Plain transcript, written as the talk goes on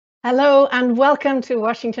Hello and welcome to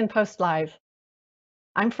Washington Post Live.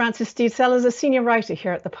 I'm Frances Stead Sellers, a senior writer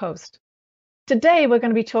here at the Post. Today we're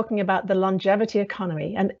going to be talking about the longevity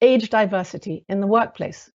economy and age diversity in the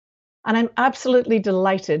workplace. And I'm absolutely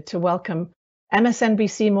delighted to welcome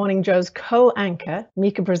MSNBC Morning Joe's co-anchor,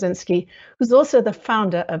 Mika Brzezinski, who's also the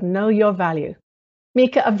founder of Know Your Value.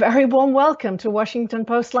 Mika, a very warm welcome to Washington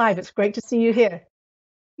Post Live. It's great to see you here.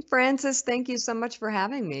 Frances, thank you so much for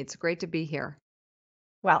having me. It's great to be here.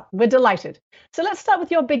 Well, we're delighted. So let's start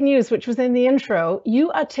with your big news, which was in the intro.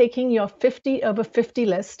 You are taking your 50 over 50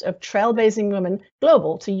 list of trailblazing women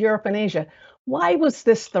global to Europe and Asia. Why was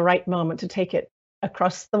this the right moment to take it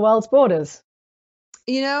across the world's borders?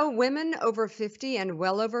 You know, women over 50 and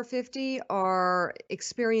well over 50 are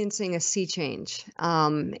experiencing a sea change.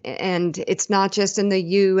 And it's not just in the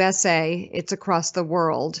USA, it's across the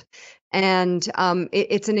world. And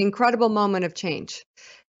it's an incredible moment of change.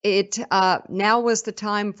 It now was the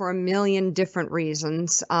time for a million different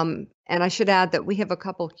reasons. And I should add that we have a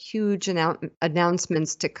couple huge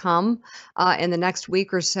announcements to come in the next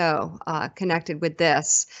week or so connected with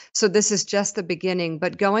this. So this is just the beginning,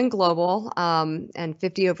 but going global and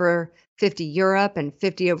 50 over 50 Europe and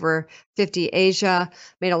 50 over 50 Asia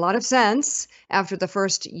made a lot of sense after the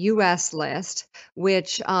first US list,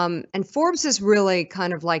 which, and Forbes is really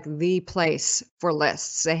kind of like the place for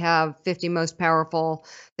lists. They have 50 most powerful,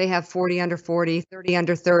 they have 40 under 40, 30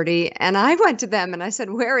 under 30. And I went to them and I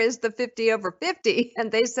said, where is the 50 over 50?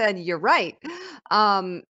 And they said, you're right.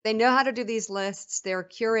 They know how to do these lists. They're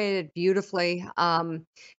curated beautifully.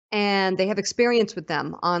 And they have experience with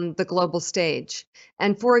them on the global stage.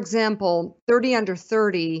 And for example, 30 under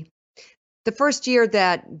 30, the first year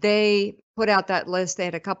that they put out that list, they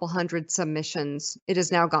had a couple hundred submissions. It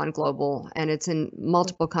has now gone global and it's in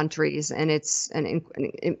multiple countries, and it's a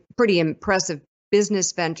pretty impressive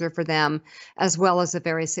business venture for them, as well as a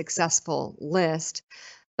very successful list.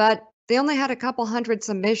 But they only had a couple hundred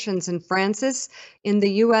submissions, and Frances, in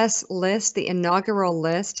the US list, the inaugural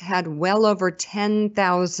list, had well over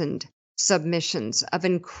 10,000 submissions of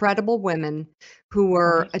incredible women who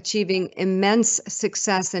were achieving immense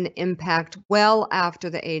success and impact well after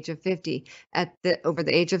the age of 50, over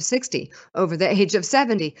the age of 60, over the age of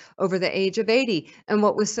 70, over the age of 80. And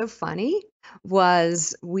what was so funny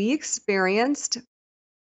was we experienced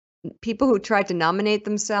people who tried to nominate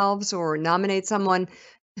themselves or nominate someone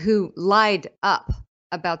who lied up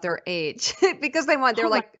about their age because they're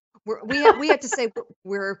like, we had to say,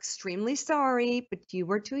 we're extremely sorry, but you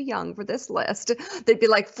were too young for this list. They'd be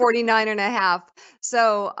like 49 and a half.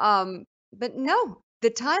 So, but no, the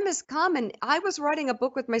time has come. And I was writing a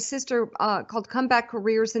book with my sister called Comeback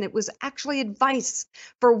Careers, and it was actually advice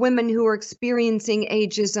for women who were experiencing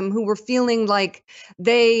ageism, who were feeling like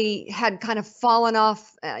they had kind of fallen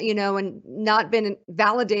off, and not been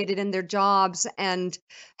validated in their jobs and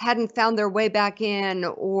hadn't found their way back in,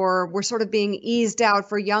 or were sort of being eased out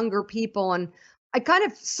for younger people. And I kind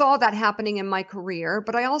of saw that happening in my career,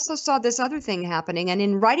 but I also saw this other thing happening. And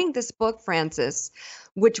in writing this book, Frances,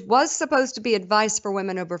 which was supposed to be advice for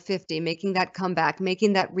women over 50, making that comeback,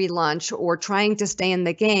 making that relaunch, or trying to stay in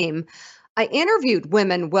the game, I interviewed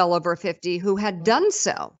women well over 50 who had done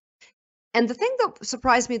so. And the thing that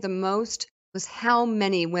surprised me the most was how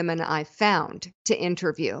many women I found to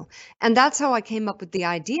interview. And that's how I came up with the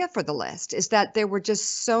idea for the list, is that there were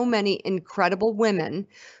just so many incredible women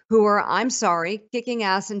who were, I'm sorry, kicking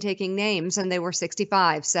ass and taking names, and they were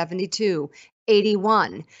 65, 72,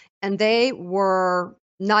 81, and they were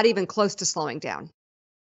not even close to slowing down.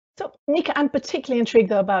 So, Mika, I'm particularly intrigued,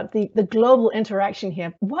 though, about the global interaction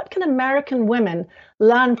here. What can American women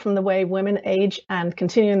learn from the way women age and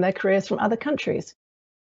continue in their careers from other countries?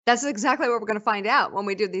 That's exactly what we're going to find out when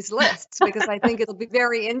we do these lists, because I think it'll be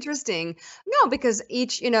very interesting. No, because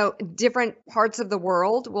each, different parts of the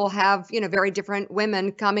world will have, very different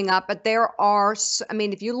women coming up. But there are,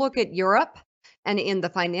 if you look at Europe and in the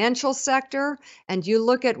financial sector, and you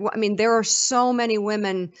look at, there are so many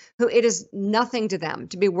women who it is nothing to them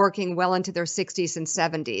to be working well into their 60s and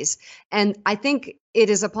 70s. And I think it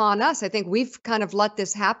is upon us. I think we've kind of let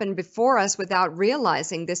this happen before us without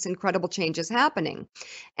realizing this incredible change is happening.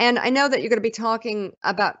 And I know that you're going to be talking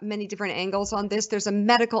about many different angles on this. There's a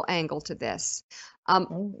medical angle to this.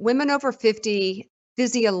 Women over 50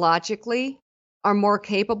 physiologically are more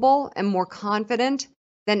capable and more confident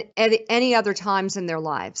than any other times in their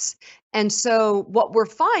lives. And so what we're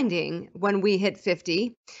finding when we hit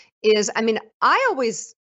 50 is, I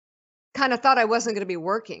always kind of thought I wasn't going to be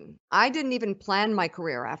working. I didn't even plan my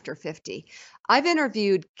career after 50. I've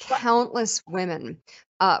interviewed countless women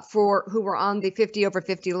for who were on the 50 over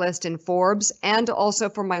 50 list in Forbes, and also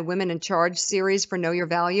for my Women in Charge series for Know Your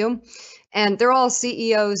Value. And they're all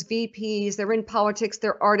CEOs, VPs, they're in politics,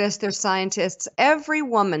 they're artists, they're scientists. Every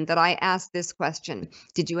woman that I asked this question,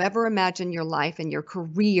 did you ever imagine your life and your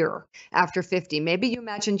career after 50? Maybe you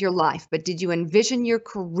imagined your life, but did you envision your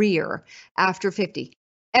career after 50?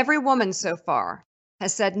 Every woman so far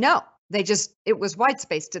has said no. It was white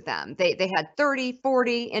space to them. They had 30,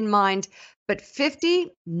 40 in mind, but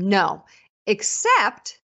 50, no,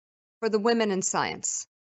 except for the women in science.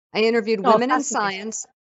 I interviewed women in science.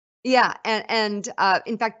 Yeah, and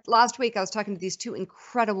in fact, last week I was talking to these two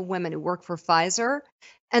incredible women who work for Pfizer,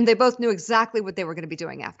 and they both knew exactly what they were going to be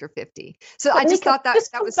doing after 50. So I just thought that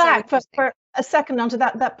was so interesting. For a second onto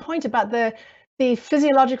that point about the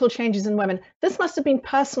physiological changes in women. This must have been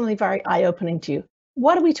personally very eye-opening to you.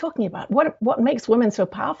 What are we talking about? What makes women so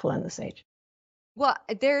powerful in this age? Well,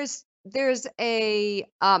 there's a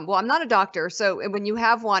well, I'm not a doctor, so when you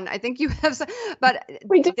have one, I think you have some, but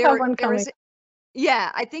we do have one coming.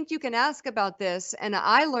 Yeah, I think you can ask about this, and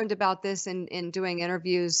I learned about this in doing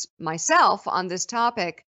interviews myself on this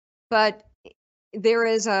topic. But there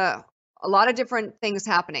is a lot of different things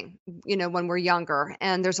happening, when we're younger,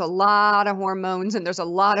 and there's a lot of hormones, and there's a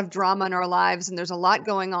lot of drama in our lives, and there's a lot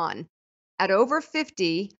going on. At over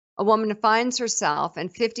 50, a woman finds herself,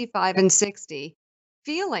 and 55 and 60,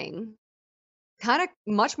 feeling kind of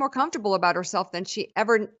much more comfortable about herself than she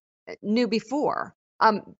ever knew before.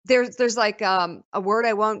 There's like a word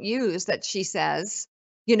I won't use that she says,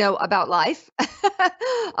 about life.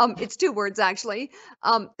 It's two words actually,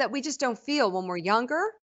 that we just don't feel when we're younger.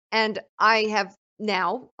 And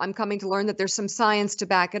I'm coming to learn that there's some science to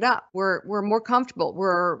back it up. We're more comfortable.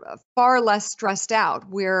 We're far less stressed out.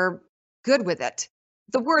 We're good with it.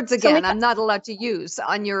 The words again, I'm not allowed to use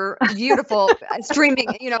on your beautiful streaming,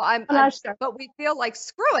 but we feel like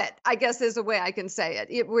screw it, I guess is a way I can say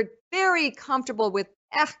it. We're very comfortable with,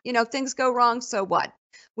 things go wrong, so what?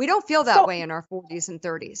 We don't feel that way in our 40s and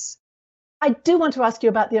 30s. I do want to ask you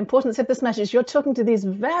about the importance of this message. You're talking to these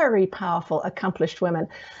very powerful, accomplished women,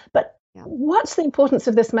 but what's the importance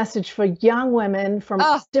of this message for young women from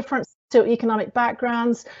different socioeconomic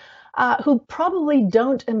backgrounds? Who probably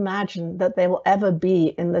don't imagine that they will ever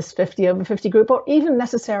be in this 50 over 50 group, or even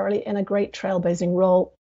necessarily in a great trailblazing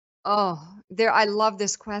role? I love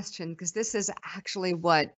this question, because this is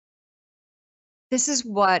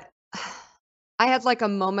what I had, like a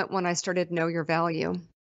moment when I started Know Your Value,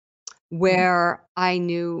 where I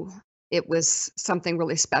knew it was something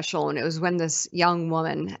really special. And it was when this young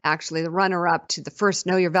woman, actually the runner-up to the first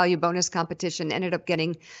Know Your Value bonus competition, ended up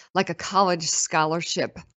getting like a college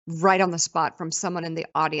scholarship right on the spot from someone in the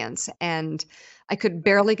audience. And I could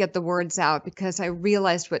barely get the words out, because I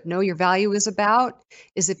realized what Know Your Value is about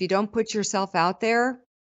is if you don't put yourself out there,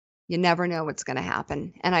 you never know what's going to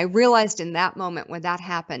happen. And I realized in that moment when that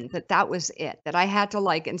happened, that was it, that I had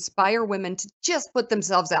to inspire women to just put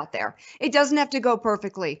themselves out there. It doesn't have to go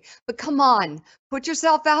perfectly, but come on, put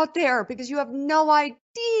yourself out there, because you have no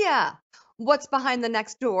idea what's behind the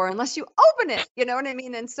next door unless you open it. You know what I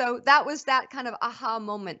mean? And so that was that kind of aha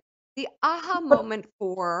moment. The aha moment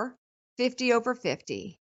for 50 over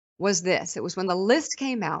 50 was this. It was when the list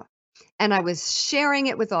came out, and I was sharing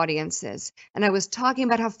it with audiences, and I was talking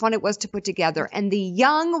about how fun it was to put together. And the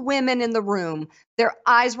young women in the room, their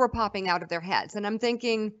eyes were popping out of their heads. And I'm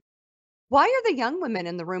thinking, why are the young women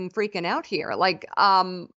in the room freaking out here?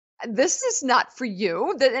 This is not for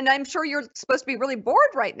you. And I'm sure you're supposed to be really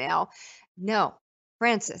bored right now. No,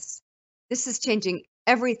 Frances, this is changing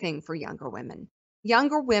everything for younger women.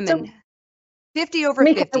 Younger women, so, 50 over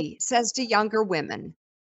Mika, 50 says to younger women,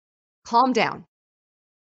 calm down.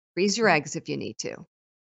 Freeze your eggs if you need to.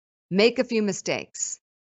 Make a few mistakes.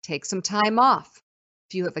 Take some time off.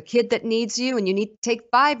 If you have a kid that needs you and you need to take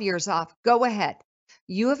 5 years off, go ahead.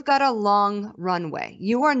 You have got a long runway.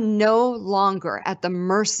 You are no longer at the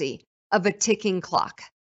mercy of a ticking clock.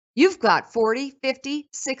 You've got 40, 50,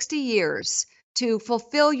 60 years to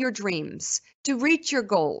fulfill your dreams, to reach your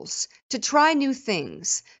goals, to try new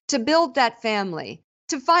things, to build that family,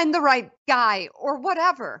 to find the right guy or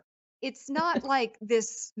whatever. It's not like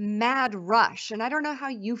this mad rush. And I don't know how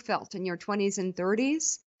you felt in your 20s and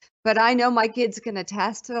 30s, but I know my kids can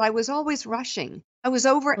attest that I was always rushing. I was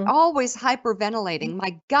always hyperventilating.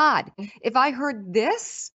 My God, if I heard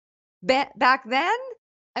this back then,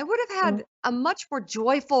 I would have had a much more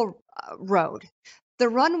joyful road. The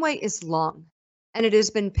runway is long, and it has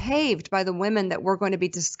been paved by the women that we're going to be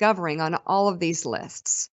discovering on all of these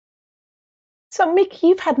lists. So, Mick,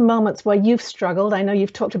 you've had moments where you've struggled. I know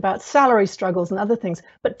you've talked about salary struggles and other things,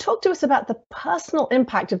 but talk to us about the personal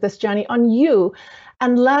impact of this journey on you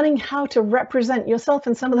and learning how to represent yourself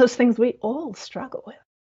in some of those things we all struggle with.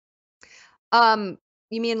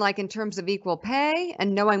 You mean like in terms of equal pay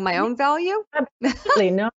and knowing my Yeah, own value?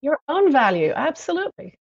 absolutely. Know your own value.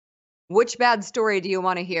 Absolutely. Which bad story do you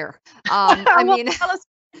want to hear? I Well, mean, tell us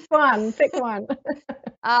one. Pick one.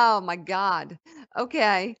 oh my God.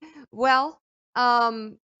 Okay. Well,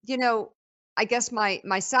 um, you know, I guess my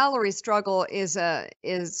salary struggle is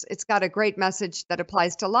it's got a great message that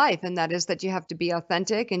applies to life, and that is that you have to be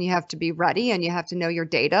authentic and you have to be ready and you have to know your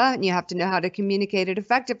data and you have to know how to communicate it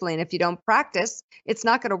effectively. And if you don't practice, it's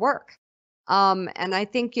not going to work. And I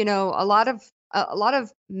think, a lot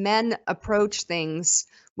of men approach things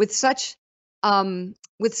with such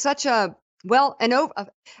a well,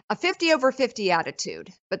 a 50 over 50 attitude,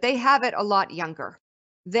 but they have it a lot younger.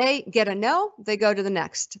 They get a no, they go to the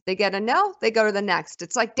next. They get a no, they go to the next.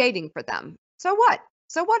 It's like dating for them. So what?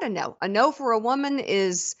 So what a no? A no for a woman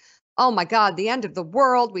is, oh my God, the end of the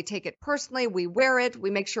world. We take it personally. We wear it.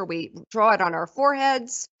 We make sure we draw it on our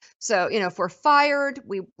foreheads. So, if we're fired,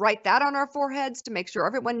 we write that on our foreheads to make sure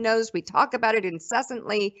everyone knows. We talk about it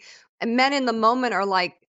incessantly. And men in the moment are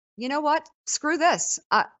like, you know what? Screw this.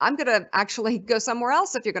 I'm going to actually go somewhere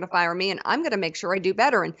else if you're going to fire me, and I'm going to make sure I do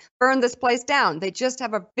better and burn this place down. They just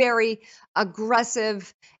have a very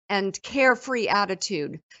aggressive and carefree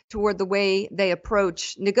attitude toward the way they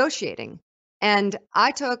approach negotiating. And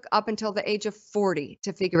I took up until the age of 40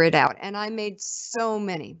 to figure it out. And I made so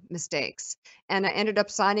many mistakes. And I ended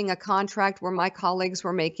up signing a contract where my colleagues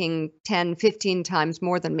were making 10, 15 times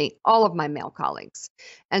more than me, all of my male colleagues.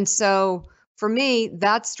 And so for me,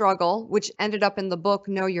 that struggle, which ended up in the book,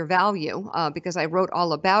 Know Your Value, because I wrote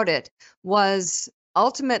all about it, was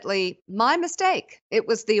ultimately my mistake. It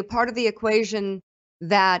was the part of the equation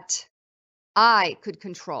that I could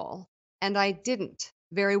control, and I didn't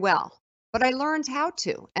very well. But I learned how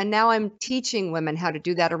to, and now I'm teaching women how to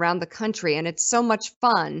do that around the country. And it's so much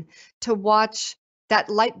fun to watch that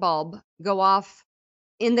light bulb go off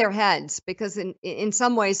in their heads, because in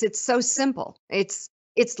some ways it's so simple.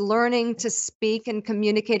 It's learning to speak and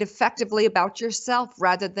communicate effectively about yourself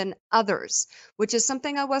rather than others, which is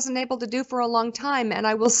something I wasn't able to do for a long time. And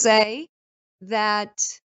I will say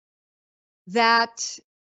that that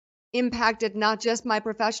impacted not just my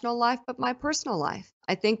professional life, but my personal life.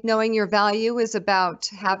 I think knowing your value is about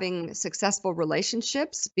having successful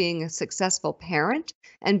relationships, being a successful parent,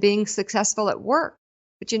 and being successful at work.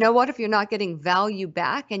 But you know what? If you're not getting value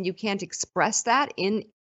back and you can't express that in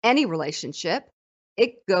any relationship,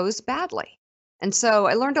 it goes badly. And so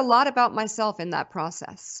I learned a lot about myself in that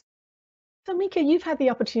process. So, Mika, you've had the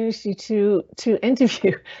opportunity to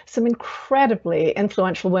interview some incredibly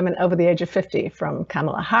influential women over the age of 50, from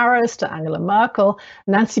Kamala Harris to Angela Merkel,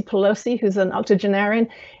 Nancy Pelosi, who's an octogenarian.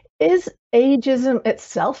 Is ageism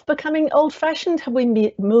itself becoming old-fashioned? Have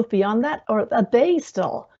we moved beyond that, or are they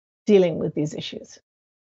still dealing with these issues?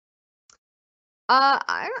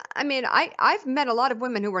 I've met a lot of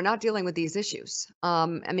women who are not dealing with these issues.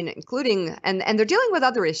 Including, and they're dealing with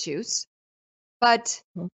other issues, but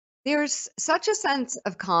Mhm. there's such a sense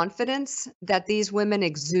of confidence that these women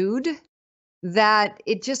exude that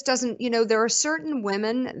it just doesn't, there are certain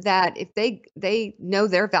women that if they know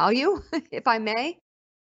their value, if I may,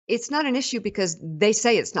 it's not an issue because they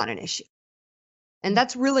say it's not an issue. And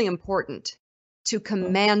that's really important, to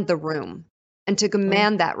command the room and to Mhm.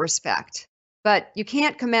 command that respect. But you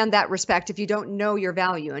can't command that respect if you don't know your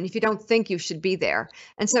value and if you don't think you should be there.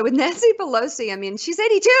 And so with Nancy Pelosi, she's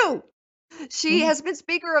 82. She Mhm. has been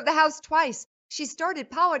Speaker of the House twice. She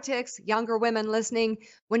started politics, younger women listening,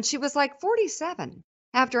 when she was like 47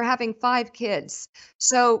 after having 5 kids.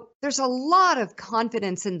 So there's a lot of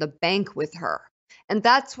confidence in the bank with her. And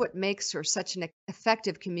that's what makes her such an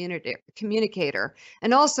effective communicator.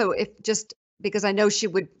 And also, if just because I know she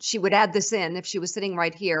would add this in if she was sitting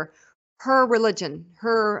right here, her religion,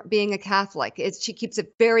 her being a Catholic, she keeps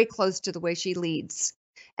it very close to the way she leads.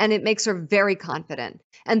 And it makes her very confident.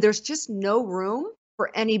 And there's just no room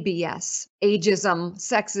for any BS, ageism,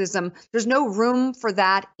 sexism. There's no room for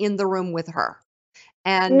that in the room with her.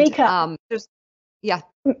 And Mika, yeah.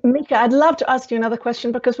 Mika, I'd love to ask you another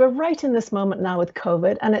question, because we're right in this moment now with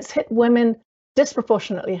COVID, and it's hit women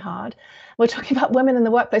disproportionately hard. We're talking about women in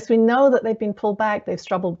the workplace. We know that they've been pulled back, they've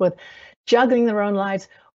struggled with juggling their own lives.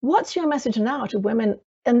 What's your message now to women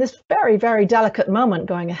in this very, very delicate moment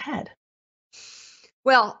going ahead?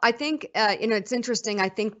 Well, I think it's interesting. I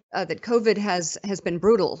think that COVID has been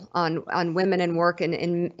brutal on women and work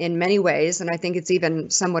in many ways, and I think it's even,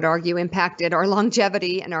 some would argue, impacted our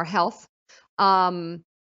longevity and our health.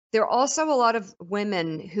 There are also a lot of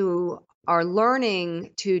women who are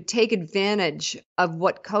learning to take advantage of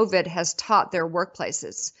what COVID has taught their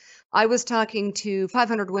workplaces. I was talking to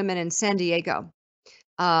 500 women in San Diego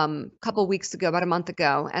a couple weeks ago, about a month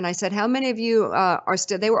ago, and I said, "How many of you are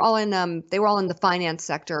still?" They were all in the finance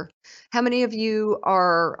sector. How many of you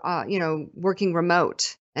are working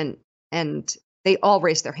remote? And they all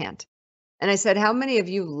raised their hand. And I said, "How many of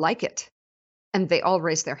you like it?" And they all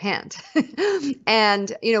raised their hand.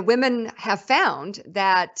 And women have found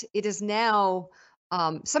that it is now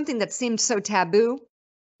something that seemed so taboo.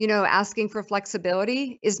 Asking for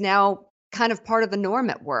flexibility is now kind of part of the norm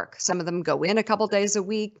at work. Some of them go in a couple days a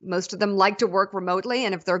week. Most of them like to work remotely,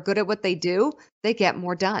 and if they're good at what they do, they get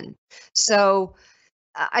more done. So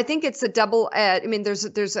I think it's a double edge. I mean, there's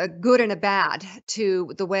a good and a bad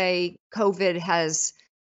to the way COVID has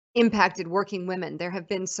impacted working women. There have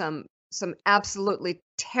been some absolutely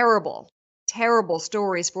terrible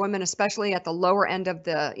stories for women, especially at the lower end of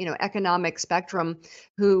the economic spectrum,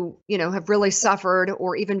 who have really suffered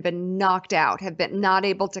or even been knocked out, have been not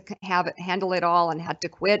able to handle it all and had to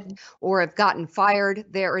quit or have gotten fired.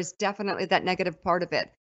 There is definitely that negative part of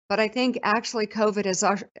it. But I think actually COVID has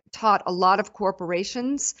taught a lot of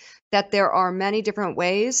corporations that there are many different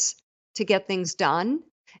ways to get things done.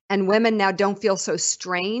 And women now don't feel so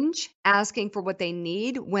strange asking for what they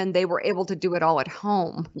need when they were able to do it all at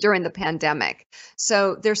home during the pandemic.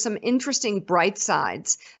 So there's some interesting bright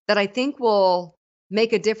sides that I think will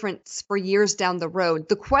make a difference for years down the road.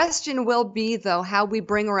 The question will be, though, how we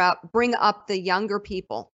bring up the younger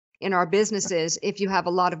people in our businesses if you have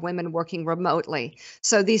a lot of women working remotely.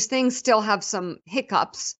 So these things still have some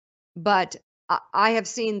hiccups, but I have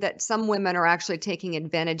seen that some women are actually taking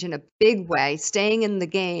advantage in a big way, staying in the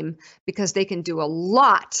game because they can do a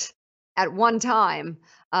lot at one time,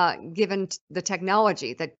 given the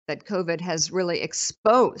technology that COVID has really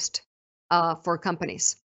exposed for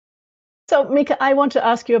companies. So, Mika, I want to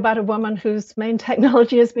ask you about a woman whose main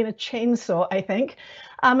technology has been a chainsaw, I think,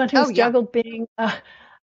 and who's juggled being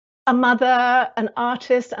a mother, an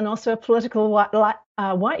artist, and also a political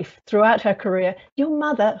wife throughout her career. Your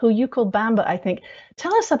mother, who you call Bamba, I think.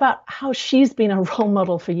 Tell us about how she's been a role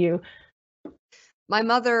model for you. My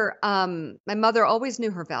mother always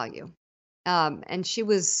knew her value, and she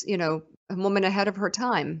was, a woman ahead of her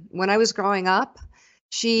time. When I was growing up,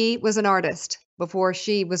 she was an artist before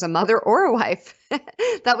she was a mother or a wife.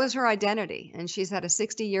 That was her identity, and she's had a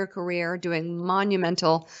 60-year career doing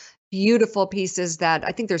monumental, beautiful pieces that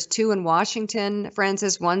I think there's 2 in Washington,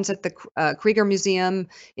 Frances. One's at the Krieger Museum.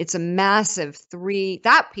 It's a massive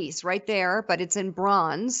that piece right there, but it's in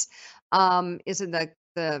bronze, is in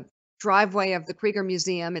the driveway of the Krieger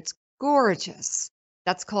Museum. It's gorgeous.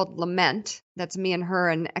 That's called Lament. That's me and her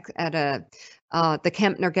at the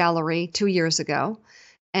Kempner Gallery 2 years ago.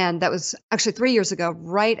 And that was actually 3 years ago,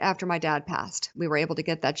 right after my dad passed. We were able to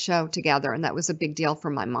get that show together, and that was a big deal for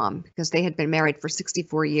my mom because they had been married for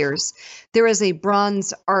 64 years. There is a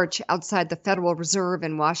bronze arch outside the Federal Reserve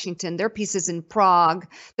in Washington. There are pieces in Prague.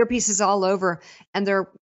 There are pieces all over, and they're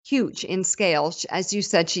huge in scale. As you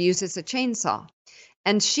said, she uses a chainsaw.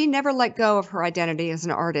 And she never let go of her identity as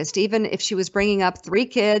an artist, even if she was bringing up 3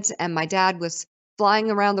 kids and my dad was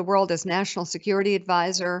flying around the world as national security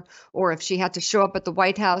advisor, or if she had to show up at the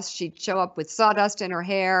White House, she'd show up with sawdust in her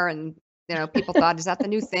hair, and people thought, is that the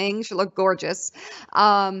new thing? She looked gorgeous.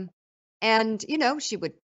 And she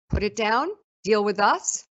would put it down, deal with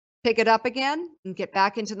us, pick it up again, and get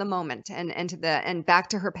back into the moment and back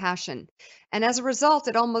to her passion. And as a result,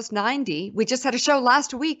 at almost 90, we just had a show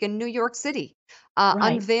last week in New York City,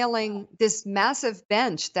 unveiling this massive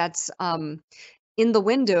bench that's in the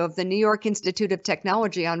window of the New York Institute of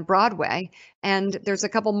Technology on Broadway. And there's a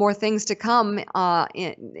couple more things to come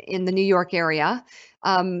in the New York area,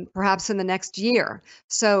 perhaps in the next year.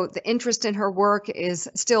 So the interest in her work is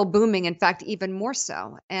still booming, in fact, even more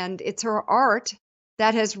so. And it's her art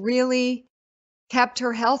that has really kept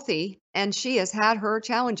her healthy, and she has had her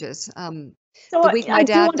challenges. The week my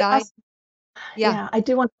dad died. I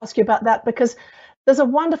do want to ask you about that, because there's a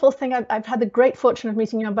wonderful thing. I've had the great fortune of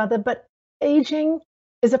meeting your mother, but aging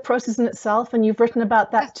is a process in itself, and you've written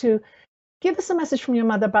about that too. Give us a message from your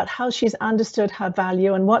mother about how she's understood her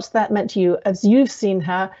value and what's that meant to you as you've seen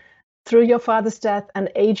her through your father's death and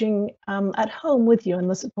aging at home with you and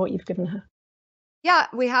the support you've given her. Yeah,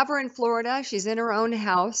 we have her in Florida. She's in her own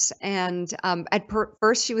house. And at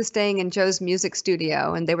first she was staying in Joe's music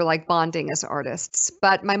studio, and they were like bonding as artists.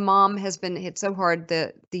 But my mom has been hit so hard.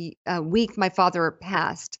 The week my father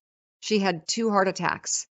passed, she had 2 heart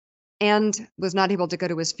attacks and was not able to go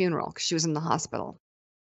to his funeral because she was in the hospital.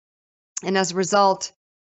 And as a result,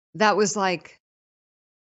 that was like,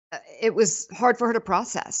 it was hard for her to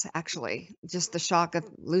process, actually, just the shock of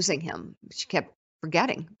losing him. She kept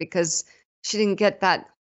forgetting because she didn't get that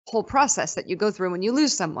whole process that you go through when you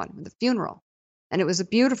lose someone, the funeral. And it was a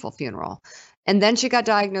beautiful funeral. And then she got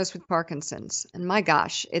diagnosed with Parkinson's. And my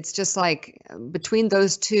gosh, it's just like between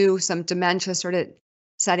those two, some dementia started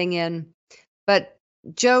setting in. But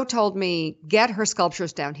Joe told me, get her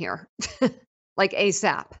sculptures down here, like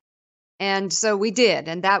ASAP. And so we did.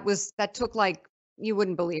 And that took like, you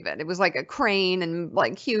wouldn't believe it. It was like a crane and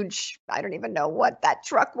like huge, I don't even know what that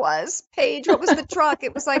truck was. Paige, what was the truck?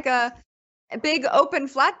 It was like a big open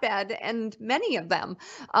flatbed and many of them.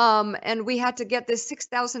 And we had to get this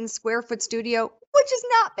 6,000 square foot studio, which is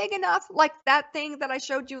not big enough. Like that thing that I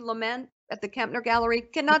showed you, Lament, at the Kempner Gallery,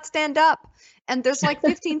 cannot stand up. And there's like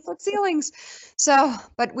 15-foot ceilings. So,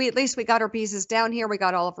 but at least we got her pieces down here. We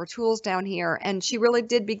got all of her tools down here. And she really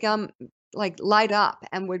did become like light up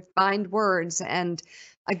and would find words. And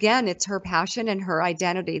again, it's her passion and her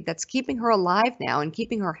identity that's keeping her alive now and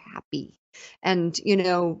keeping her happy. And,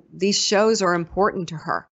 these shows are important to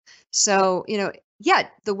her. So,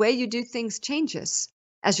 yet the way you do things changes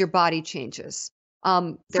as your body changes.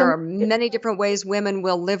 There are many different ways women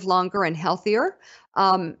will live longer and healthier,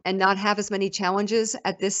 and not have as many challenges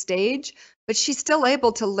at this stage, but she's still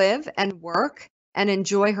able to live and work and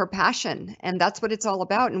enjoy her passion. And that's what it's all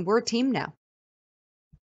about. And we're a team now.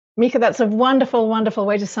 Mika, that's a wonderful, wonderful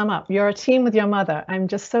way to sum up. You're a team with your mother. I'm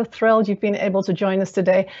just so thrilled you've been able to join us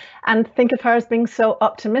today and think of her as being so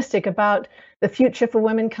optimistic about the future for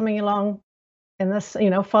women coming along in this,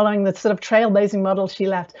 following the sort of trailblazing model she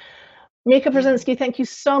left. Mika Brzezinski, thank you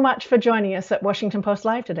so much for joining us at Washington Post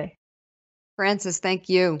Live today. Frances, thank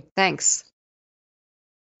you. Thanks.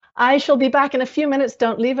 I shall be back in a few minutes.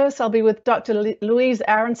 Don't leave us. I'll be with Dr. Louise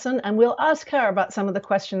Aronson, and we'll ask her about some of the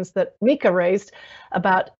questions that Mika raised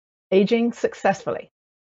about aging successfully.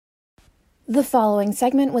 The following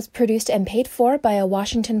segment was produced and paid for by a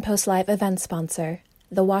Washington Post Live event sponsor.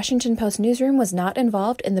 The Washington Post newsroom was not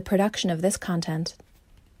involved in the production of this content.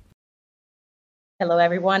 Hello,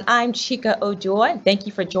 everyone. I'm Chika Ojoy. Thank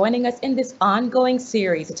you for joining us in this ongoing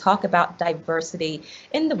series to talk about diversity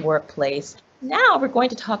in the workplace. Now we're going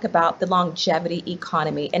to talk about the longevity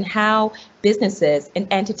economy and how businesses and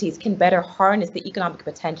entities can better harness the economic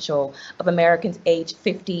potential of Americans aged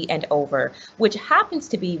 50 and over, which happens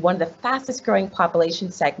to be one of the fastest growing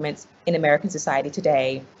population segments in American society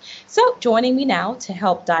today. So joining me now to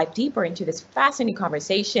help dive deeper into this fascinating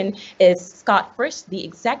conversation is Scott Frisch, the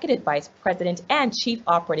Executive Vice President and Chief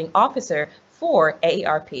Operating Officer for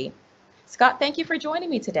AARP. Scott, thank you for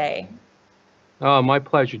joining me today. Oh, my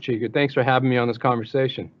pleasure, Chika. Thanks for having me on this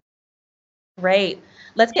conversation. Great.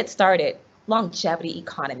 Let's get started. Longevity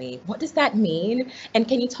economy. What does that mean? And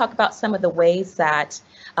can you talk about some of the ways that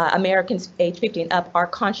Americans age 50 and up are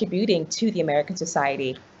contributing to the American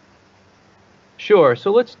society? Sure. So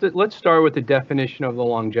let's start with the definition of the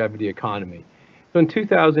longevity economy. So in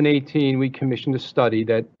 2018, we commissioned a study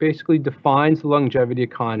that basically defines the longevity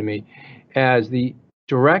economy as the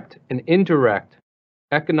direct and indirect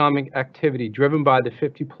economic activity driven by the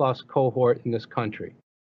 50-plus cohort in this country.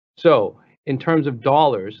 So in terms of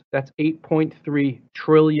dollars, that's $8.3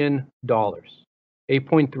 trillion.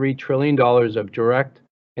 $8.3 trillion of direct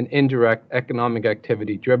and indirect economic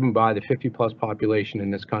activity driven by the 50-plus population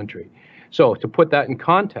in this country. So to put that in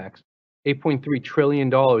context, $8.3 trillion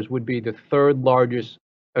would be the third largest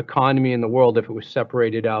economy in the world if it was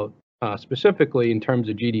separated out specifically in terms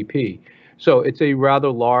of GDP. So it's a rather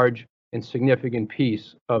large and significant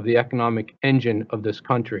piece of the economic engine of this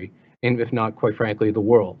country, and if not, quite frankly, the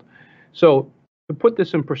world. So to put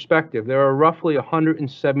this in perspective, there are roughly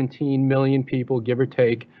 117 million people, give or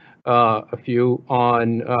take a few,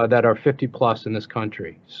 on that are 50 plus in this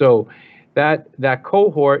country. So that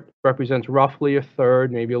cohort represents roughly a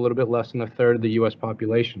third, maybe a little bit less than a third of the U.S.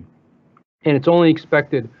 population, and it's only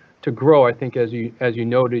expected to grow. I think, as you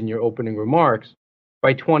noted in your opening remarks,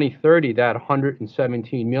 by 2030, that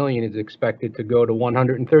 117 million is expected to go to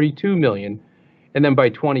 132 million. And then by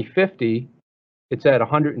 2050, it's at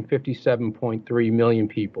 157.3 million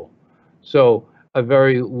people. So a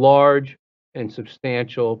very large and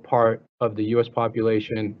substantial part of the U.S.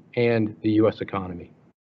 population and the U.S. economy.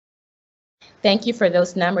 Thank you for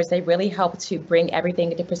those numbers. They really help to bring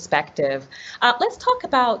everything into perspective. Let's talk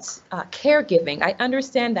about caregiving. I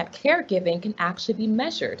understand that caregiving can actually be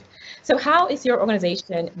measured. So how is your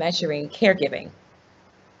organization measuring caregiving?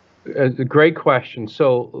 A great question.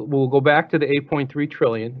 So we'll go back to the 8.3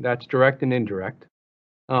 trillion. That's direct and indirect.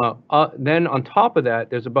 Then on top of that,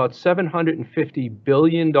 there's about $750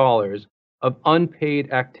 billion of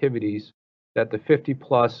unpaid activities that the 50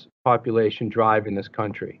 plus population drive in this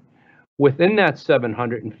country. Within that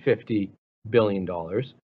 $750 billion,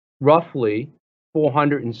 roughly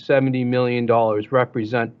 $470 million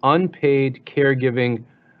represent unpaid caregiving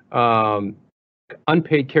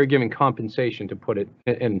compensation, to put it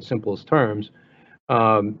in simplest terms,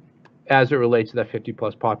 as it relates to that 50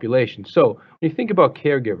 plus population. So when you think about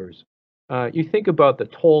caregivers, you think about the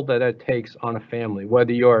toll that it takes on a family,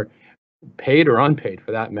 whether you're paid or unpaid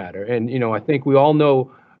for that matter. And, I think we all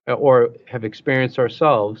know or have experienced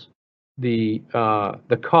ourselves the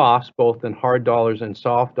cost, both in hard dollars and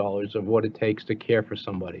soft dollars, of what it takes to care for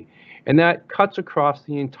somebody. And that cuts across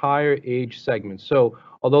the entire age segment. So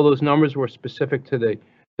although those numbers were specific to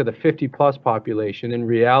the 50 plus population, in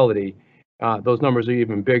reality, those numbers are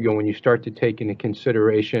even bigger when you start to take into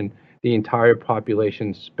consideration the entire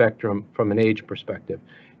population spectrum from an age perspective.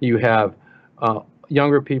 You have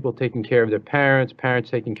younger people taking care of their parents,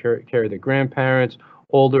 parents taking care of their grandparents,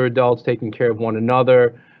 older adults taking care of one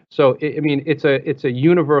another. So it's a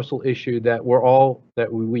universal issue that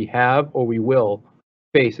we have or we will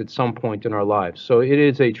face at some point in our lives. So it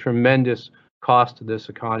is a tremendous cost to this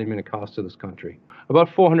economy and a cost to this country. About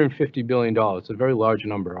 $450 billion. It's a very large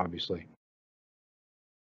number, obviously.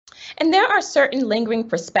 And there are certain lingering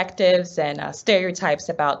perspectives and stereotypes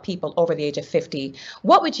about people over the age of 50.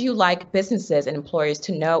 What would you like businesses and employers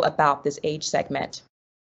to know about this age segment?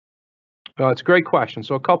 It's a great question.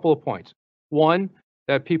 So a couple of points. One,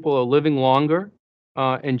 that people are living longer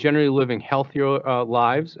and generally living healthier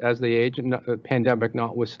lives as they age, pandemic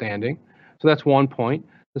notwithstanding. So that's one point.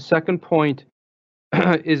 The second point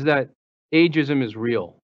is that ageism is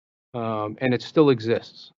real and it still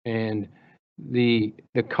exists. And the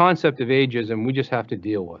concept of ageism we just have to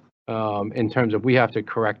deal with in terms of we have to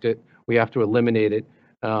correct it, we have to eliminate it,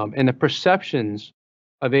 and the perceptions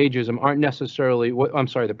of ageism aren't necessarily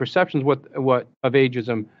the perceptions of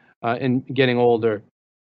ageism in getting older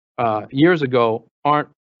years ago aren't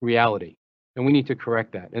reality, and we need to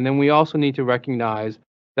correct that. And then we also need to recognize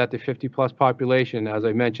that the 50 plus population, as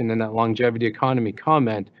I mentioned in that longevity economy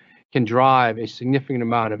comment, can drive a significant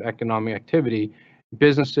amount of economic activity.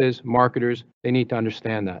 Businesses, marketers, they need to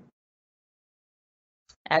understand that.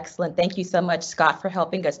 Excellent. Thank you so much, Scott, for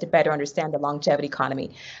helping us to better understand the longevity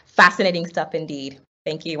economy. Fascinating stuff indeed.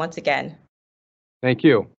 Thank you once again. Thank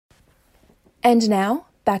you. And now,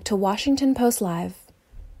 back to Washington Post Live.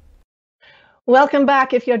 Welcome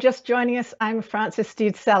back. If you're just joining us, I'm Frances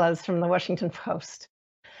Stead Sellers from the Washington Post.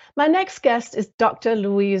 My next guest is Dr.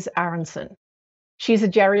 Louise Aronson. She's a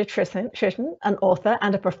geriatrician, an author,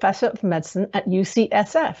 and a professor of medicine at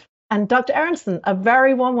UCSF. And Dr. Aronson, a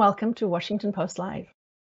very warm welcome to Washington Post Live.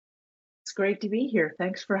 It's great to be here.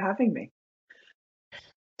 Thanks for having me.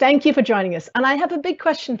 Thank you for joining us. And I have a big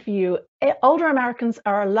question for you. Older Americans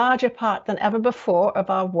are a larger part than ever before of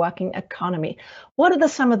our working economy. What are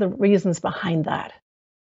some of the reasons behind that?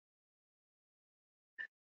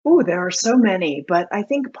 Oh, there are so many, but I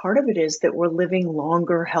think part of it is that we're living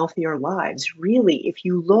longer, healthier lives. Really, if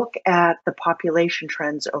you look at the population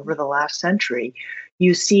trends over the last century,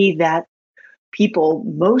 you see that people,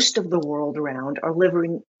 most of the world around, are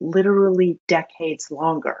living literally decades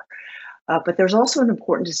longer. But there's also an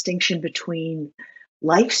important distinction between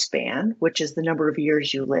lifespan, which is the number of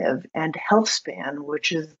years you live, and health span,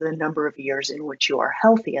 which is the number of years in which you are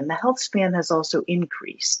healthy. And the health span has also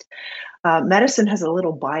increased. Medicine has a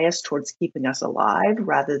little bias towards keeping us alive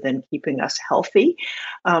rather than keeping us healthy.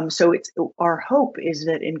 So our hope is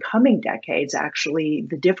that in coming decades, actually,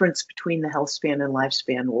 the difference between the health span and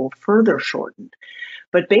lifespan will further shorten.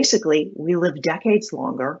 But basically, we live decades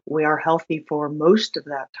longer. We are healthy for most of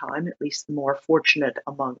that time, at least the more fortunate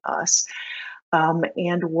among us.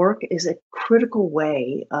 And work is a critical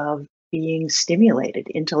way of being stimulated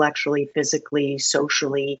intellectually, physically,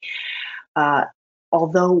 socially.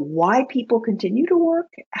 Although why people continue to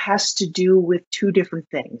work has to do with two different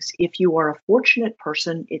things. If you are a fortunate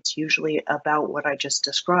person, it's usually about what I just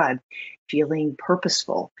described, feeling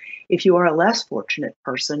purposeful. If you are a less fortunate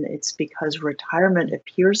person, it's because retirement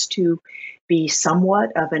appears to be somewhat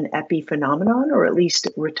of an epiphenomenon, or at least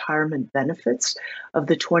retirement benefits of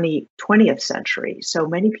the 20th century. So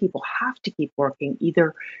many people have to keep working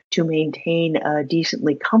either to maintain a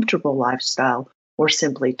decently comfortable lifestyle or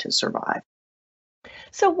simply to survive.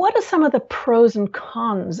 So what are some of the pros and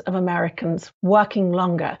cons of Americans working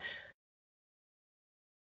longer?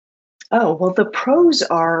 Oh, well, the pros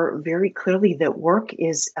are very clearly that work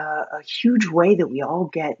is a huge way that we all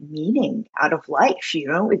get meaning out of life. You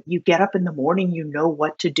know, you get up in the morning, you know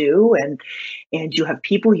what to do, and you have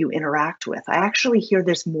people you interact with. I actually hear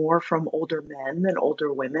this more from older men than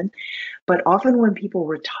older women, but often when people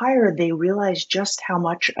retire, they realize just how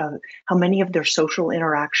many of their social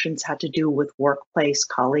interactions had to do with workplace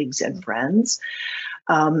colleagues and friends,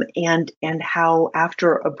 and how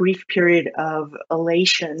after a brief period of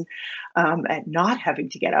elation at not having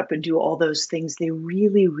to get up and do all those things, they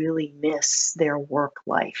really, really miss their work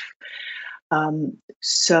life.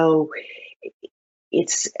 So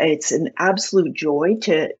it's an absolute joy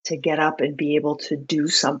to get up and be able to do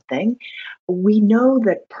something. We know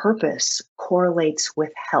that purpose correlates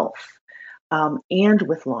with health, and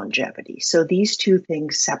with longevity. So these two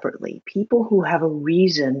things separately. People who have a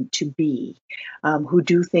reason to be, who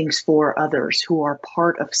do things for others, who are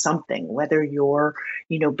part of something, whether you're,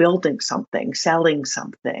 building something, selling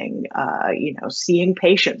something, seeing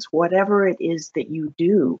patients, whatever it is that you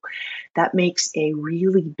do, that makes a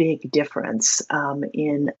really big difference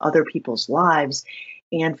in other people's lives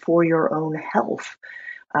and for your own health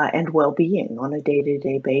and well-being on a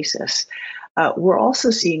day-to-day basis. We're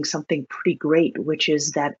also seeing something pretty great, which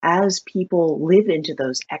is that as people live into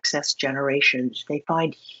those excess generations, they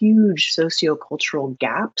find huge sociocultural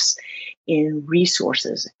gaps in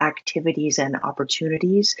resources, activities, and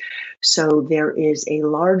opportunities. So there is a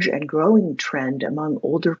large and growing trend among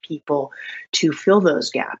older people to fill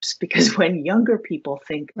those gaps, because when younger people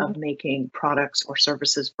think of making products or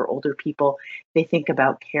services for older people, they think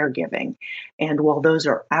about caregiving. And while those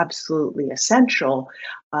are absolutely essential,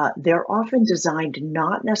 they're often designed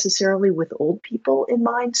not necessarily with old people in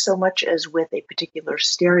mind so much as with a particular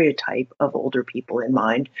stereotype of older people in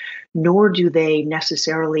mind, nor do they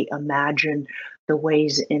necessarily imagine the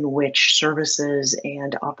ways in which services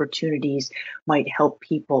and opportunities might help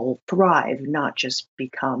people thrive, not just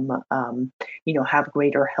become, have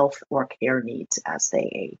greater health or care needs as they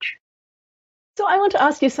age. So I want to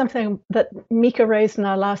ask you something that Mika raised in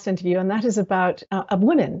our last interview, and that is about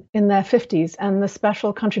women in their 50s and the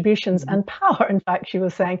special contributions and power, in fact, she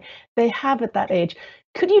was saying, they have at that age.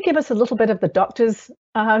 Could you give us a little bit of the doctor's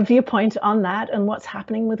viewpoint on that and what's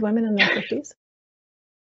happening with women in their 50s?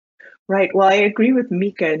 Right. Well, I agree with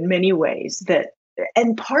Mika in many ways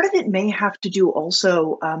and part of it may have to do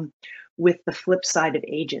also with the flip side of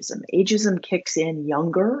ageism. Ageism kicks in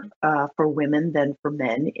younger for women than for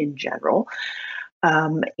men in general.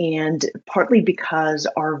 And partly because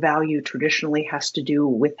our value traditionally has to do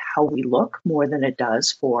with how we look more than it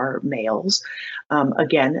does for males.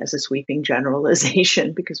 Again, as a sweeping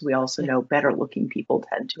generalization, because we also know better looking people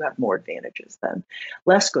tend to have more advantages than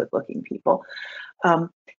less good looking people.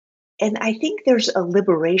 And I think there's a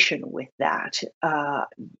liberation with that.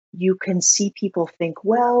 You can see people think,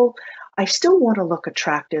 well, I still want to look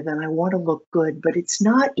attractive and I want to look good, but it's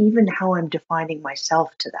not even how I'm defining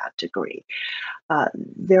myself to that degree.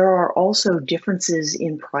 There are also differences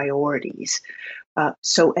in priorities.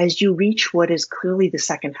 So as you reach what is clearly the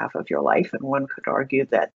second half of your life, and one could argue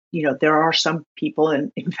that, there are some people,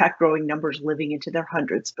 and in fact, growing numbers living into their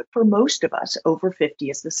hundreds, but for most of us, over 50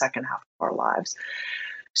 is the second half of our lives.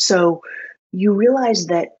 So you realize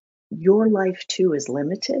that your life too is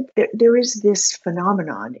limited. There is this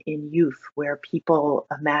phenomenon in youth where people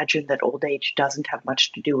imagine that old age doesn't have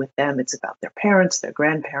much to do with them. It's about their parents, their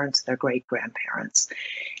grandparents, their great-grandparents.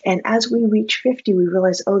 And as we reach 50, we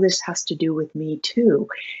realize, oh, this has to do with me too.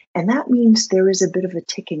 And that means there is a bit of a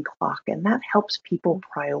ticking clock, and that helps people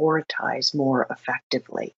prioritize more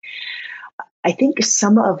effectively. I think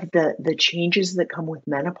some of the changes that come with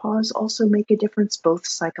menopause also make a difference, both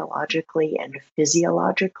psychologically and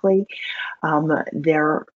physiologically.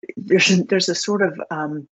 There's a sort of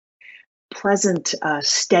pleasant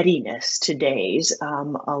steadiness to days,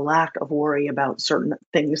 a lack of worry about certain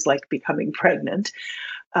things like becoming pregnant.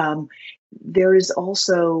 There is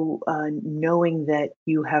also knowing that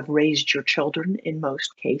you have raised your children in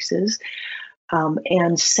most cases.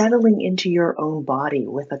 And settling into your own body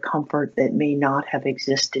with a comfort that may not have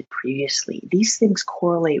existed previously. These things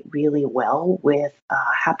correlate really well with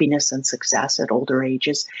happiness and success at older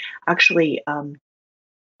ages. Actually,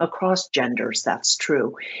 across genders, that's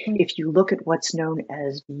true. If you look at what's known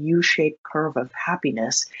as the U-shaped curve of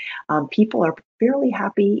happiness, people are fairly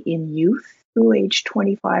happy in youth through age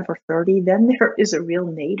 25 or 30, then there is a real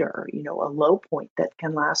nadir, a low point that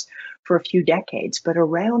can last for a few decades. But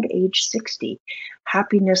around age 60,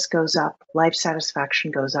 happiness goes up, life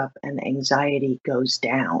satisfaction goes up, and anxiety goes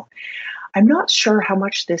down. I'm not sure how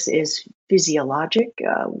much this is physiologic,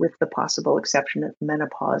 with the possible exception of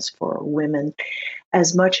menopause for women,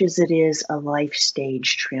 as much as it is a life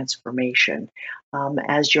stage transformation.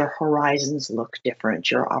 As your horizons look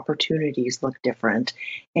different, your opportunities look different,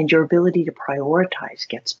 and your ability to prioritize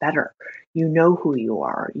gets better. You know who you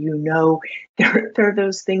are. You know there are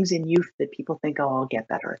those things in youth that people think, oh, I'll get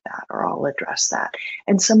better at that, or I'll address that.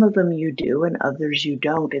 And some of them you do, and others you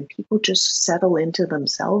don't. And people just settle into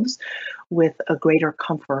themselves with a greater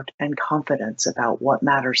comfort and confidence about what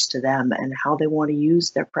matters to them and how they want to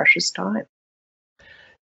use their precious time.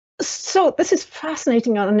 So this is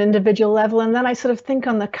fascinating on an individual level. And then I sort of think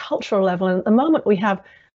on the cultural level. And at the moment, we have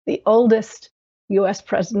the oldest US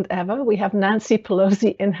president ever. We have Nancy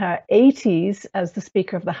Pelosi in her 80s as the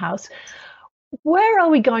Speaker of the House. Where are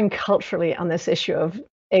we going culturally on this issue of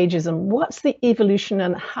ageism? What's the evolution,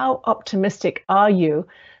 and how optimistic are you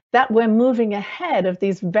that we're moving ahead of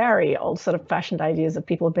these very old sort of fashioned ideas of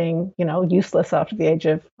people being, useless after the age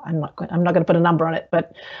of, I'm not going to put a number on it,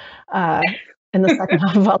 but in the second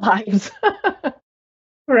half of our lives.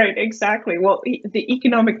 Right, exactly. Well, the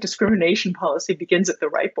economic discrimination policy begins at the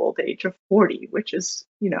ripe old age of 40, which is,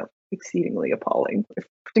 exceedingly appalling,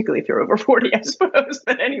 particularly if you're over 40, I suppose.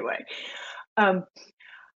 But anyway,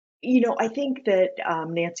 I think that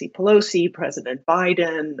Nancy Pelosi, President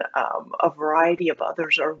Biden, a variety of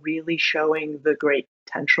others are really showing the great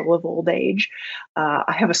potential of old age.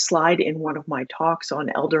 I have a slide in one of my talks on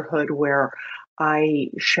elderhood where I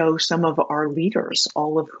show some of our leaders,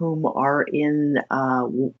 all of whom are in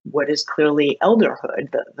what is clearly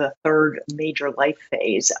elderhood, the third major life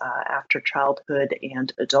phase after childhood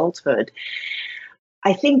and adulthood.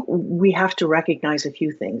 I think we have to recognize a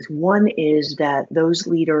few things. One is that those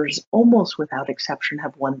leaders, almost without exception,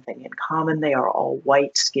 have one thing in common. They are all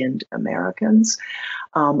white-skinned Americans.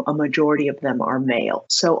 A majority of them are male.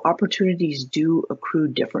 So opportunities do accrue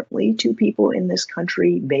differently to people in this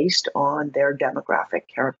country based on their demographic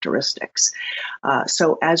characteristics.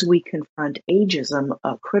 So as we confront ageism,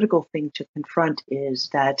 a critical thing to confront is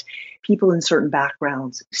that people in certain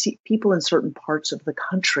backgrounds, people in certain parts of the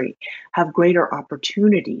country have greater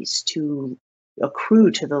opportunities to accrue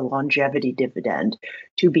to the longevity dividend,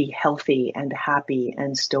 to be healthy and happy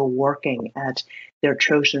and still working at their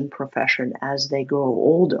chosen profession as they grow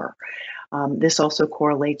older. This also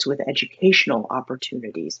correlates with educational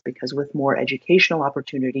opportunities, because with more educational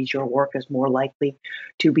opportunities, your work is more likely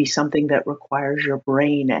to be something that requires your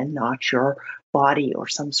brain and not your body or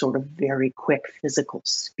some sort of very quick physical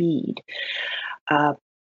speed.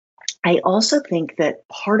 I also think that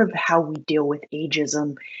part of how we deal with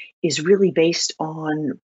ageism is really based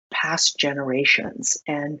on past generations.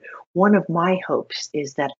 And one of my hopes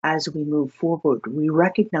is that as we move forward, we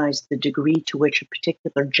recognize the degree to which a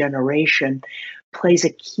particular generation plays a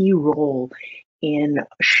key role in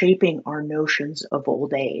shaping our notions of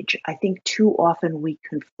old age. I think too often we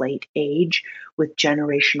conflate age with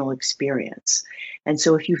generational experience. And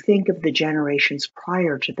so if you think of the generations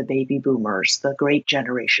prior to the baby boomers, the great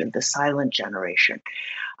generation, the silent generation,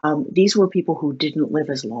 these were people who didn't live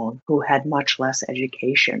as long, who had much less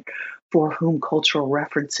education, for whom cultural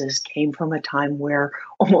references came from a time where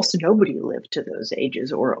almost nobody lived to those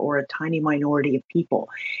ages, or a tiny minority of people.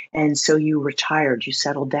 And so you retired, you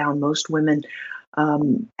settled down. Most women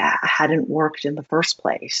hadn't worked in the first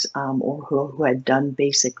place, or who had done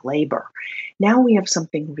basic labor. Now we have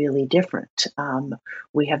something really different.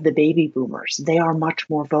 We have the baby boomers. They are much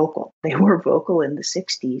more vocal. They were vocal in the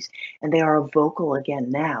 60s, and they are vocal again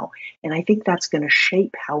now. And I think that's going to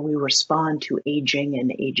shape how we respond to aging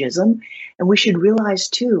and ageism. And we should realize,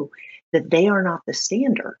 too, that they are not the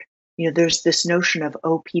standard. There's this notion of,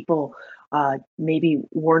 people maybe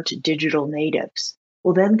weren't digital natives.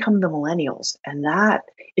 Well, then come the millennials, and that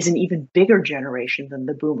is an even bigger generation than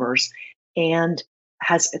the boomers and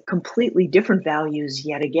has completely different values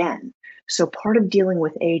yet again. So part of dealing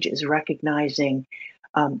with age is recognizing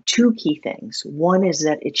two key things. One is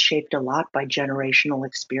that it's shaped a lot by generational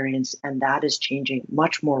experience, and that is changing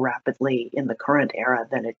much more rapidly in the current era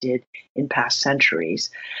than it did in past centuries.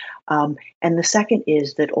 And the second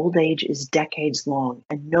is that old age is decades long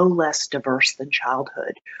and no less diverse than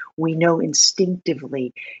childhood. We know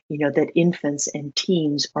instinctively, that infants and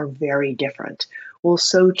teens are very different. Well,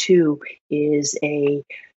 so too is a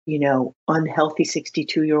unhealthy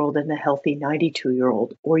 62-year-old and a healthy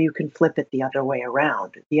 92-year-old, or you can flip it the other way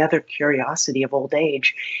around. The other curiosity of old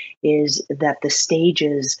age is that the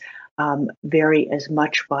stages vary as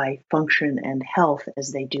much by function and health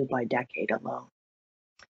as they do by decade alone.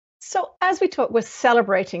 So as we talk, we're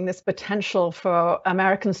celebrating this potential for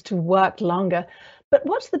Americans to work longer. But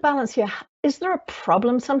what's the balance here? Is there a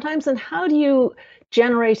problem sometimes? And how do you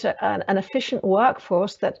generate an efficient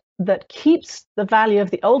workforce that keeps the value of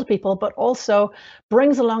the older people, but also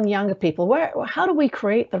brings along younger people? How do we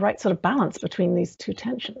create the right sort of balance between these two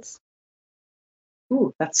tensions?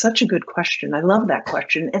 Ooh, that's such a good question. I love that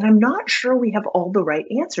question. And I'm not sure we have all the right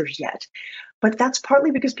answers yet. But that's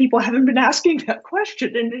partly because people haven't been asking that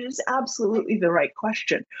question, and it is absolutely the right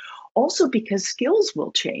question. Also, because skills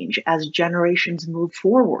will change as generations move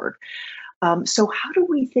forward. So, how do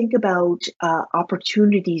we think about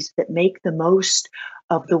opportunities that make the most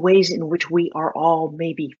of the ways in which we are all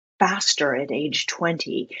maybe faster at age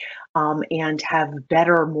 20 and have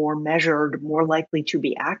better, more measured, more likely to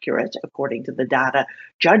be accurate, according to the data,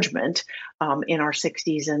 judgment in our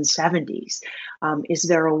 60s and 70s? Is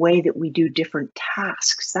there a way that we do different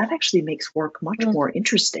tasks? That actually makes work much more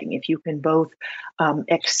interesting if you can both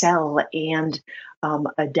excel and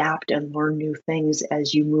adapt and learn new things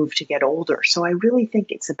as you move to get older. So I really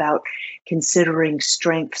think it's about considering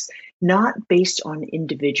strengths not based on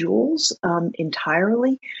individuals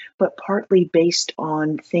entirely, but partly based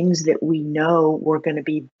on things that we know we're going to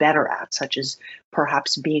be better at, such as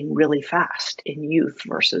perhaps being really fast in youth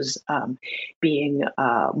versus being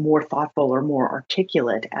more thoughtful or more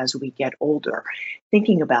articulate as we get older.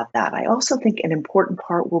 Thinking about that, I also think an important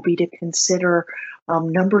part will be to consider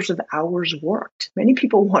numbers of hours worked. Many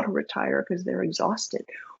people want to retire because they're exhausted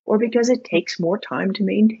or because it takes more time to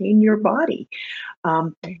maintain your body.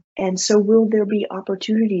 And so will there be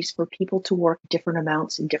opportunities for people to work different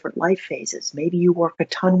amounts in different life phases? Maybe you work a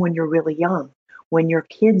ton when you're really young. When your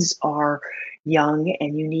kids are young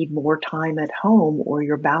and you need more time at home, or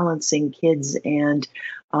you're balancing kids and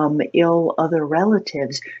ill other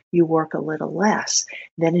relatives, you work a little less.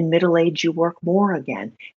 Then in middle age, you work more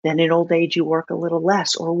again. Then in old age, you work a little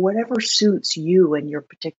less, or whatever suits you and your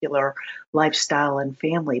particular lifestyle and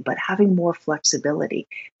family, but having more flexibility.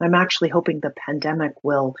 I'm actually hoping the pandemic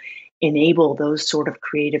will enable those sort of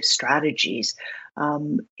creative strategies,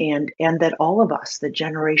 and that all of us, the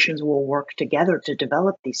generations, will work together to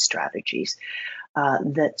develop these strategies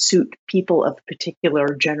that suit people of particular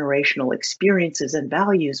generational experiences and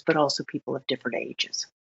values, but also people of different ages.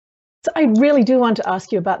 So I really do want to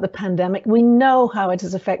ask you about the pandemic. We know how it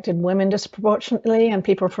has affected women disproportionately and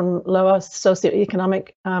people from lower socioeconomic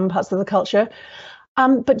parts of the culture.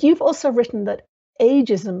 But you've also written that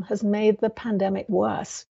ageism has made the pandemic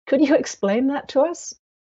worse. Could you explain that to us?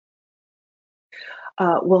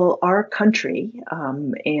 Well, our country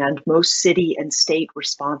and most city and state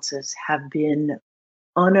responses have been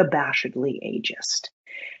unabashedly ageist.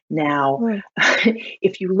 Now,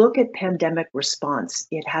 if you look at pandemic response,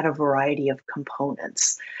 it had a variety of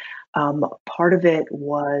components. Part of it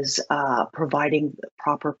was providing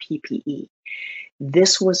proper PPE.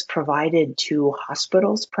 This was provided to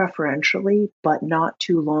hospitals preferentially, but not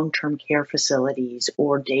to long-term care facilities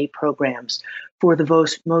or day programs for the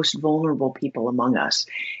most vulnerable people among us.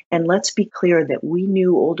 And let's be clear that we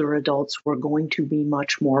knew older adults were going to be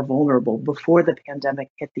much more vulnerable before the pandemic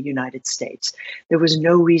hit the United States. There was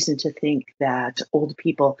no reason to think that old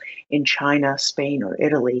people in China, Spain, or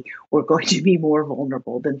Italy were going to be more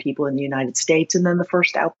vulnerable than people in the United States. And then the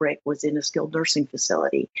first outbreak was in a skilled nursing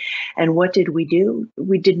facility. And what did we do?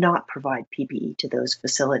 We did not provide PPE to those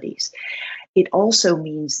facilities. It also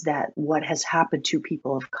means that what has happened to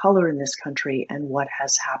people of color in this country and what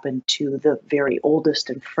has happened to the very oldest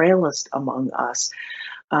and frailest among us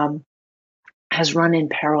has run in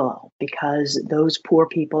parallel, because those poor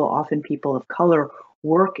people, often people of color,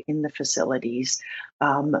 work in the facilities.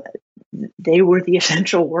 They were the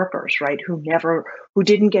essential workers, right, who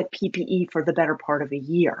didn't get PPE for the better part of a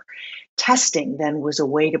year. Testing then was a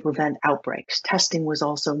way to prevent outbreaks. Testing was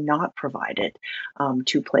also not provided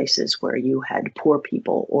to places where you had poor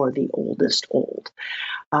people or the oldest old.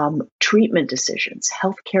 Treatment decisions.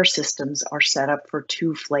 Healthcare systems are set up for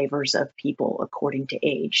two flavors of people according to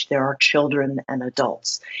age. There are children and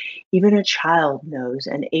adults. Even a child knows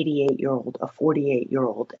an 88-year-old, a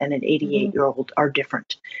 48-year-old, and an 88-year-old are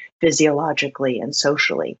different physiologically and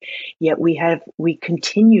socially. Yet we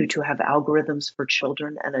continue to have algorithms for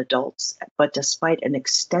children and adults, but despite an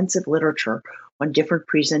extensive literature on different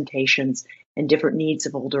presentations and different needs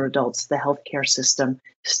of older adults, the healthcare system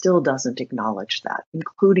still doesn't acknowledge that,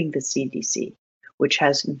 including the CDC, which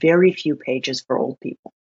has very few pages for old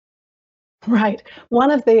people. Right. One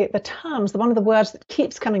of the terms, one of the words that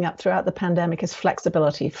keeps coming up throughout the pandemic is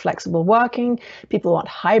flexibility, flexible working. People want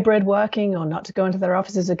hybrid working or not to go into their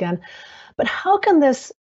offices again. But how can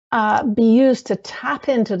this be used to tap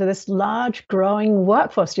into this large growing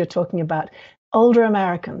workforce you're talking about, older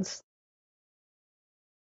Americans?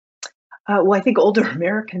 Well, I think older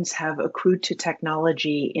Americans have accrued to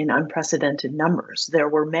technology in unprecedented numbers. There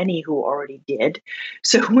were many who already did.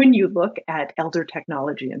 So when you look at elder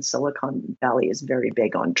technology, and Silicon Valley is very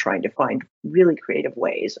big on trying to find really creative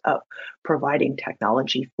ways of providing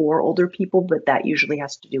technology for older people, but that usually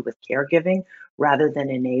has to do with caregiving rather than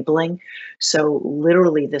enabling. So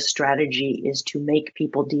literally the strategy is to make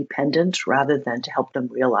people dependent rather than to help them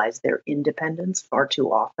realize their independence far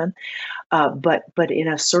too often. But in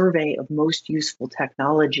a survey of most useful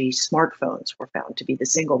technology, smartphones were found to be the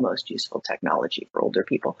single most useful technology for older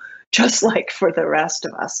people, just like for the rest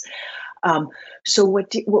of us. So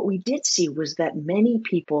what we did see was that many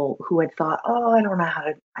people who had thought, oh,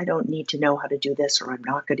 I don't need to know how to do this, or I'm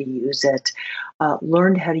not going to use it,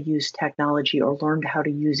 learned how to use technology or learned how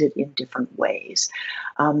to use it in different ways.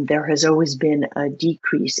 There has always been a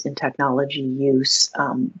decrease in technology use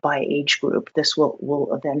by age group. This will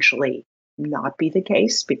eventually not be the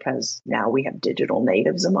case because now we have digital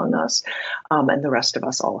natives among us, and the rest of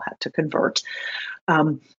us all had to convert.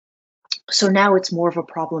 So now it's more of a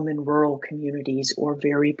problem in rural communities or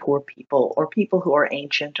very poor people or people who are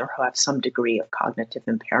ancient or who have some degree of cognitive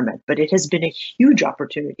impairment. But it has been a huge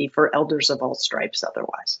opportunity for elders of all stripes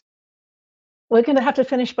otherwise. We're going to have to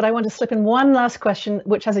finish, but I want to slip in one last question,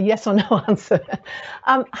 which has a yes or no answer.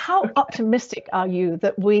 How optimistic are you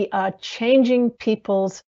that we are changing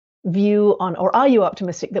people's view on, or are you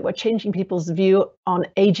optimistic that we're changing people's view on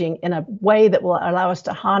aging in a way that will allow us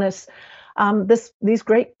to harness these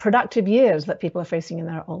great productive years that people are facing in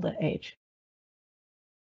their older age?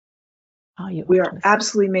 We are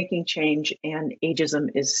absolutely making change, and ageism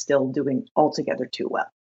is still doing altogether too well.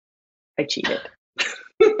 I cheated.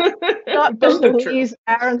 Dr. Louise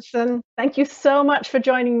Aronson, thank you so much for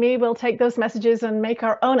joining me. We'll take those messages and make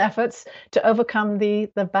our own efforts to overcome the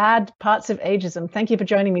bad parts of ageism. Thank you for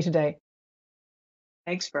joining me today.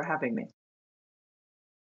 Thanks for having me.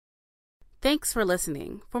 Thanks for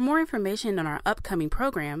listening. For more information on our upcoming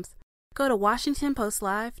programs, go to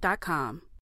WashingtonPostLive.com.